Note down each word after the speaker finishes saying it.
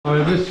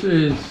So this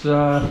is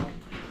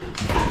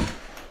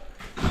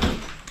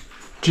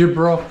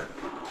Gibrock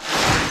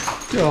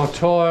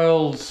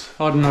tiles.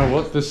 I don't know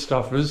what this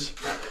stuff is,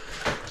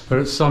 but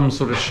it's some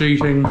sort of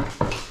sheeting.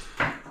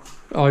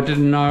 I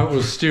didn't know it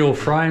was steel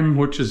frame,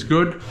 which is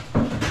good.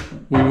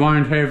 We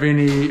won't have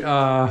any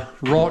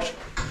rot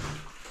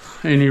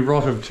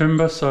of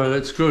timber, so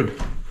that's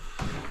good.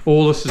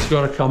 All this has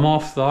got to come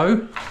off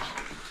though.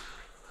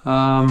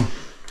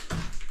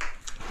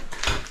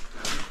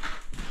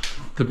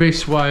 The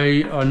best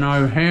way I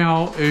know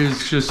how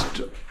is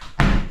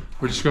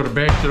we just got to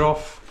bash it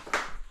off.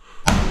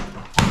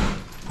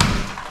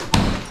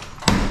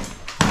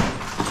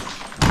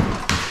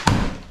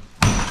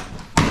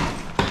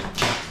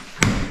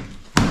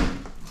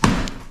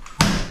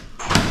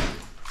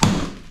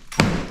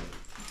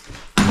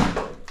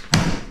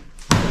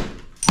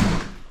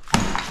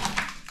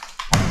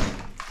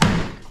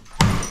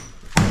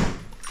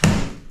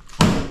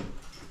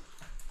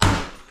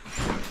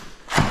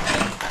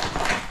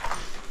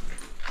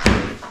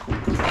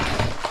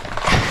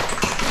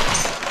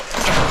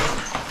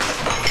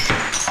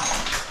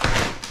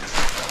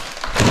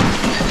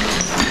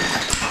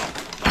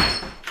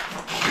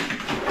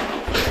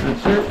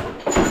 That's it.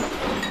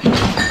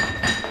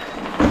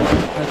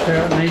 That's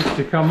how it needs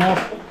to come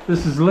off.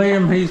 This is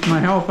Liam, he's my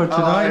helper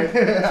today.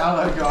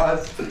 Hello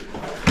guys.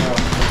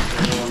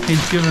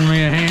 He's given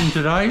me a hand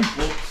today.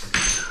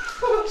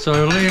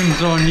 So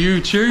Liam's on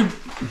YouTube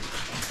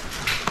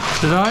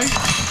today.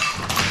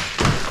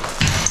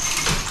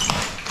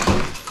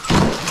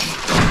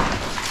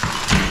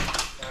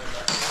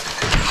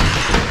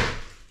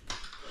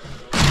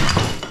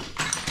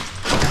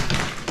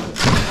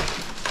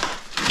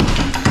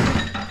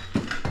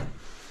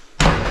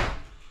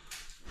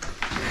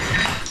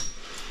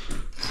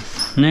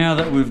 Now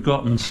that we've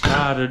gotten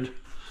started,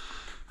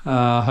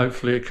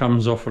 hopefully it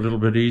comes off a little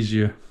bit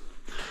easier.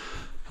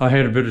 I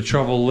had a bit of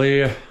trouble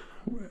there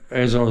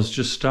as I was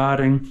just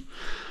starting,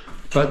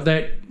 but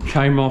that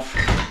came off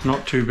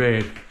not too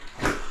bad.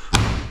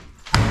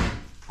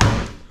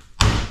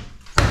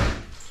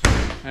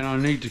 And I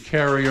need to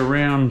go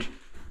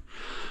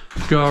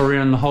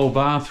around the whole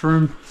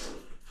bathroom.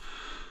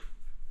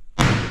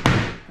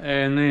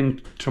 And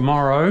then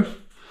tomorrow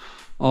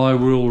I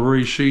will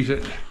resheet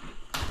it.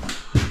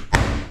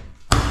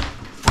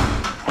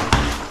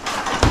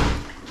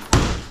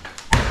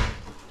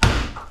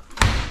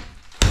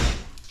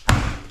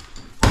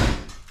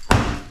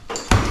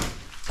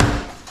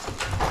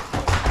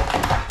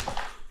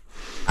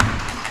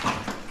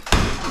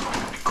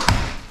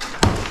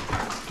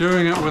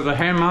 Doing it with a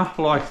hammer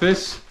like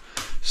this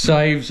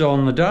saves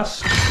on the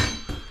dust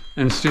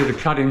instead of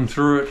cutting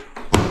through it.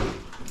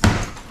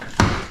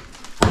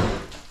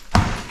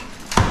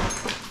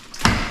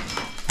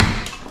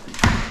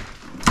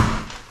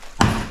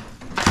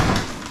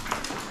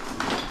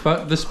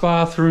 But this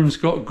bathroom's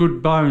got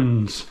good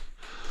bones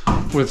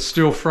with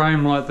steel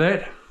frame like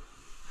that.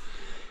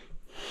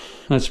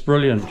 That's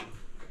brilliant.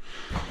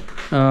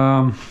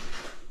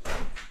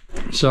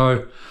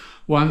 So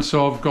once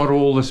I've got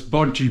all this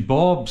bodgy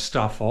bob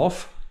stuff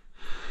off,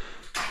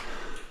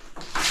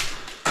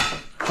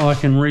 I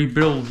can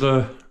rebuild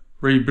the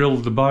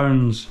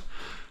bones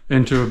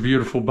into a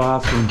beautiful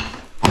bathroom.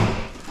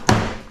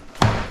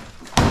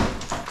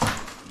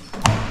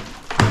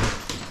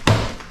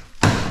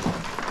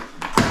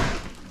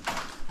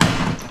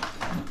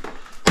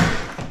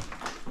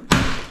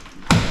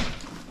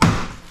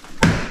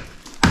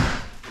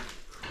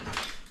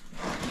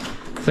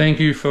 Thank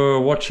you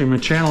for watching my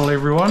channel,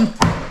 everyone.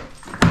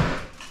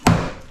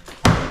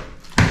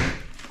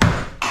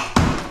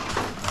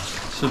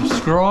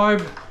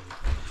 Subscribe.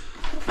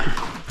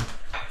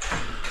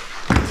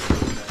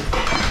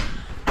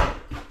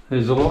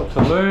 There's a lot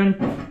to learn.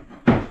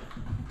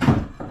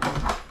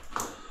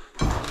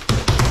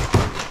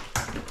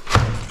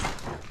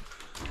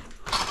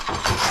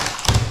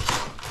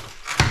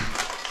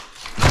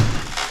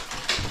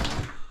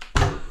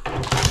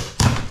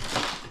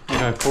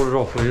 Okay, pull it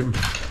off, Liam.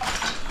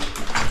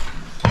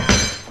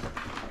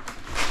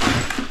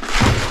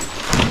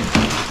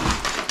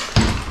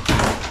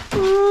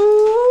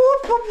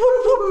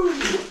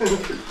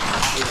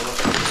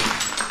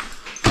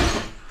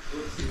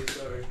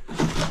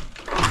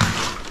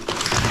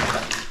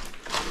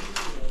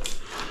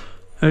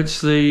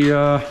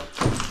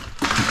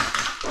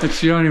 It's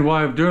the only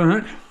way of doing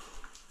it.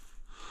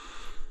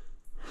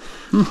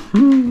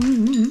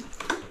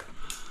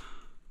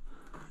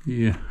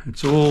 Yeah,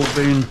 it's all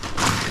been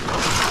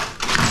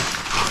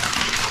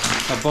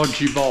a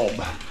bodgy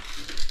bob.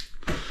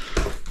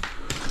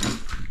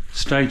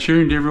 Stay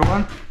tuned,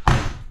 everyone.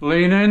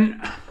 Lean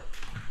in.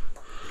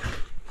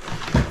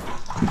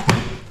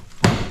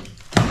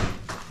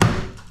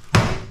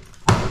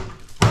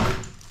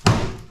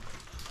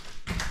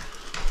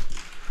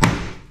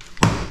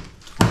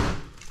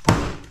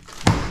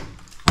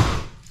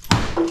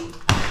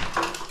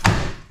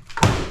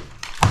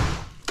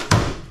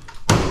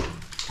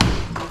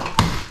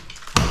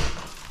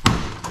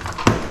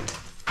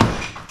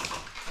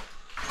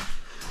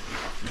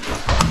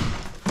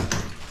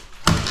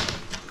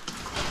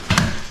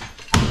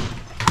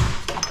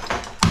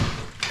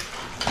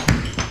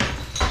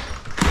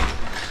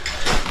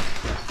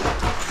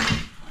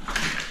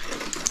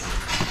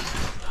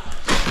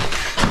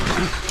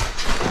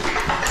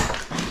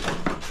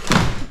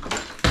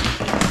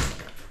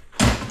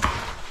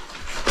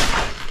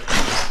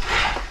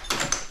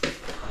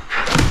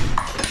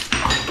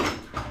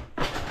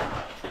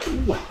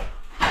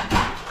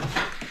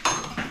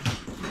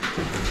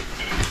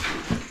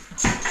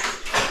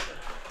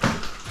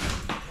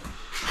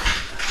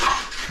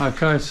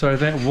 Okay, so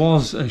that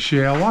was a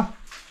shower.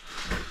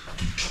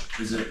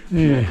 Is it?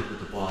 Yeah. With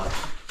the bar.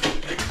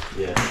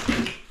 Yeah.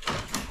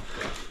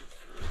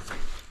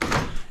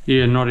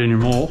 Yeah, not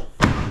anymore.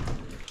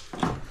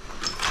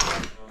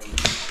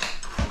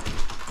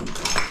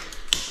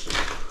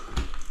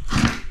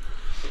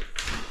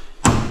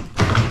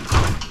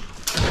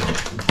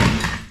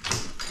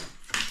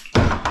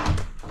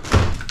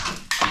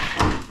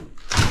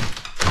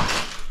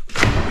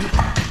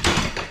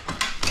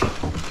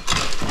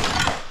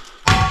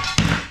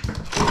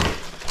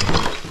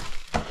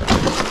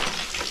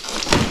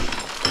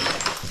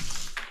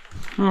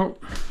 Oh.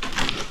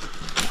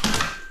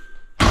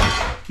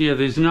 Yeah,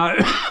 there's no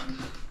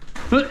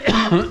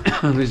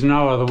there's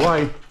no other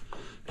way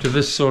to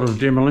this sort of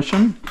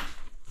demolition.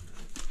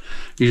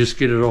 You just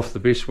get it off the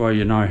best way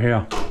you know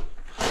how.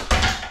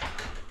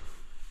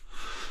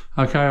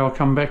 Okay, I'll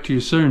come back to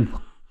you soon.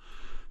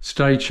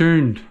 Stay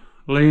tuned,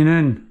 lean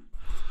in,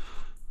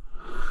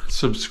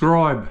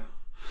 subscribe,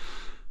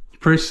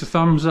 press the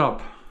thumbs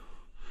up.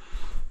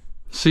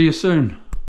 See you soon.